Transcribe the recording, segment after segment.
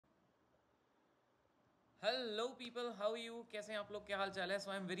Hello people, how you, कैसे हैं आप लोग, क्या हाल चाल है।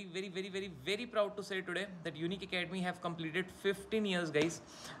 सो I am very very very very very proud to से today that unique academy have completed 15 years guys.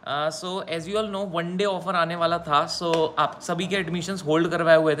 So as you all know, one day offer आने वाला था। सो आप सभी के एडमिशन्स होल्ड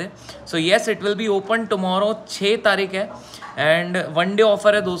करवाए हुए थे। So yes, it will be open tomorrow, 6 तारीख है एंड वन डे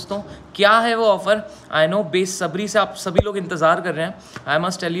ऑफर है दोस्तों। क्या है वो ऑफर, आई नो बेसब्री से आप सभी लोग इंतजार कर रहे हैं। I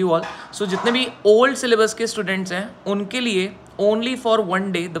must tell you all, सो जितने भी ओल्ड सिलेबस के स्टूडेंट्स हैं उनके लिए only for one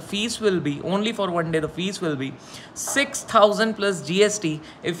day the fees will be 6,000 plus GST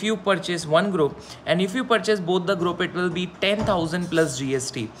if you purchase one group, and if you purchase both the group it will be 10,000 plus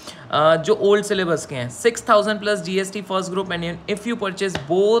GST। जो old syllabus के हैं 6,000 plus GST first group, and if you purchase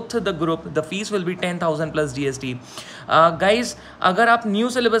both the group the fees will be 10,000 plus GST। Guys, अगर आप new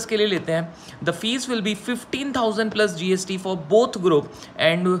syllabus के लिए लेते हैं the fees will be 15,000 plus GST for both group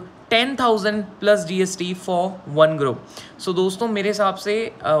and 10,000 plus GST for one group. सो दोस्तों, मेरे हिसाब से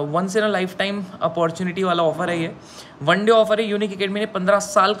once in a life time opportunity वाला ऑफर है ये। वन डे ऑफर है। यूनिक एकेडमी ने 15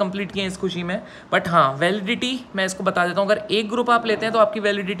 साल कंप्लीट किए हैं इस खुशी में। बट हाँ, वैलिडिटी मैं इसको बता देता हूँ। अगर एक ग्रुप आप लेते हैं तो आपकी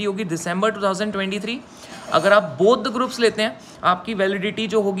वैलिडिटी होगी दिसंबर 2023। अगर आप बोथ द ग्रुप्स लेते हैं आपकी वैलिडिटी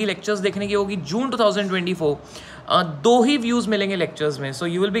जो होगी लेक्चर्स देखने की होगी जून 2024। दो ही व्यूज़ मिलेंगे लेक्चर्स में, so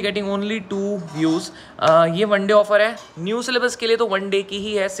you will be getting only 2 views. ये वन डे ऑफर है। न्यू सिलेबस के लिए तो वन डे की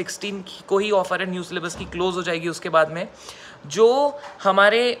ही है, 16 को ही ऑफर है। न्यू सिलेबस की क्लोज हो जाएगी उसके बाद में। जो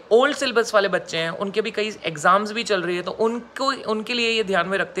हमारे ओल्ड सिलेबस वाले बच्चे हैं उनके भी कई एग्जाम्स भी चल रही है, तो उनके लिए ये ध्यान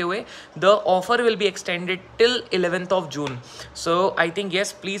में रखते हुए the offer will be extended till 11th of June। So I think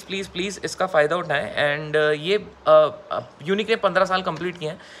yes, please please please इसका फ़ायदा उठाएं। एंड ये यूनिक ने 15 साल कंप्लीट किए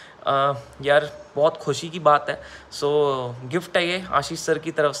हैं। यार बहुत खुशी की बात है। सो गिफ्ट है ये आशीष सर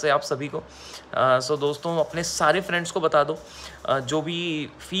की तरफ से आप सभी को। सो दोस्तों, अपने सारे फ्रेंड्स को बता दो, जो भी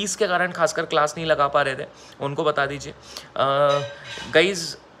फीस के कारण खासकर क्लास नहीं लगा पा रहे थे उनको बता दीजिए।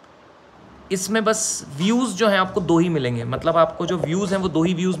 गाइज, इसमें बस व्यूज़ जो हैं आपको 2 ही मिलेंगे, मतलब आपको जो व्यूज़ हैं वो 2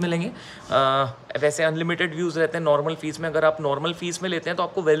 ही व्यूज़ मिलेंगे। वैसे अनलिमिटेड व्यूज़ रहते हैं नॉर्मल फीस में। अगर आप नॉर्मल फीस में लेते हैं तो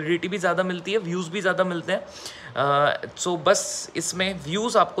आपको वैलिडिटी भी ज़्यादा मिलती है, व्यूज़ भी ज़्यादा मिलते हैं। सो बस इसमें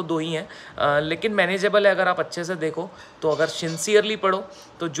व्यूज़ आपको 2 ही हैं, लेकिन मैनेजेबल है अगर आप अच्छे से देखो तो। अगर सिंसियरली पढ़ो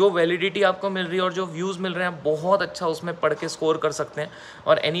तो जो वैलिडिटी आपको मिल रही है और जो व्यूज़ मिल रहे हैं बहुत अच्छा उसमें पढ़ के स्कोर कर सकते हैं।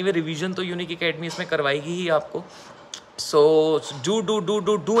 और एनीवे रिवीजन तो यूनिक एकेडमी इसमें करवाएगी ही आपको। So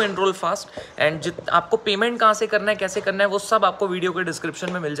do enrol fast. And आपको पेमेंट कहाँ से करना है, कैसे करना है, वो सब आपको वीडियो के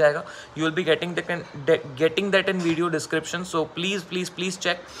डिस्क्रिप्शन में मिल जाएगा। You will be getting that in video description. So please please please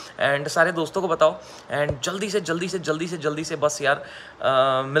check and सारे दोस्तों को बताओ। एंड जल्दी से बस यार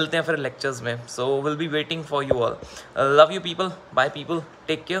मिलते हैं फिर लेक्चर्स में। So will be waiting for you all. Love you people, by people,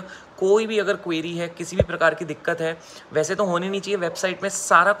 take care. कोई भी अगर क्वेरी है, किसी भी प्रकार की दिक्कत है, वैसे तो होनी नहीं चाहिए, वेबसाइट में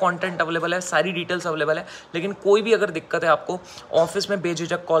सारा कंटेंट अवेलेबल है, सारी डिटेल्स अवेलेबल है, लेकिन कोई भी अगर दिक्कत है आपको ऑफिस में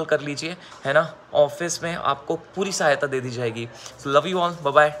बेझिझक कॉल कर लीजिए, है ना। ऑफिस में आपको पूरी सहायता दे दी जाएगी। So love you all,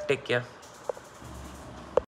 bye bye, take care.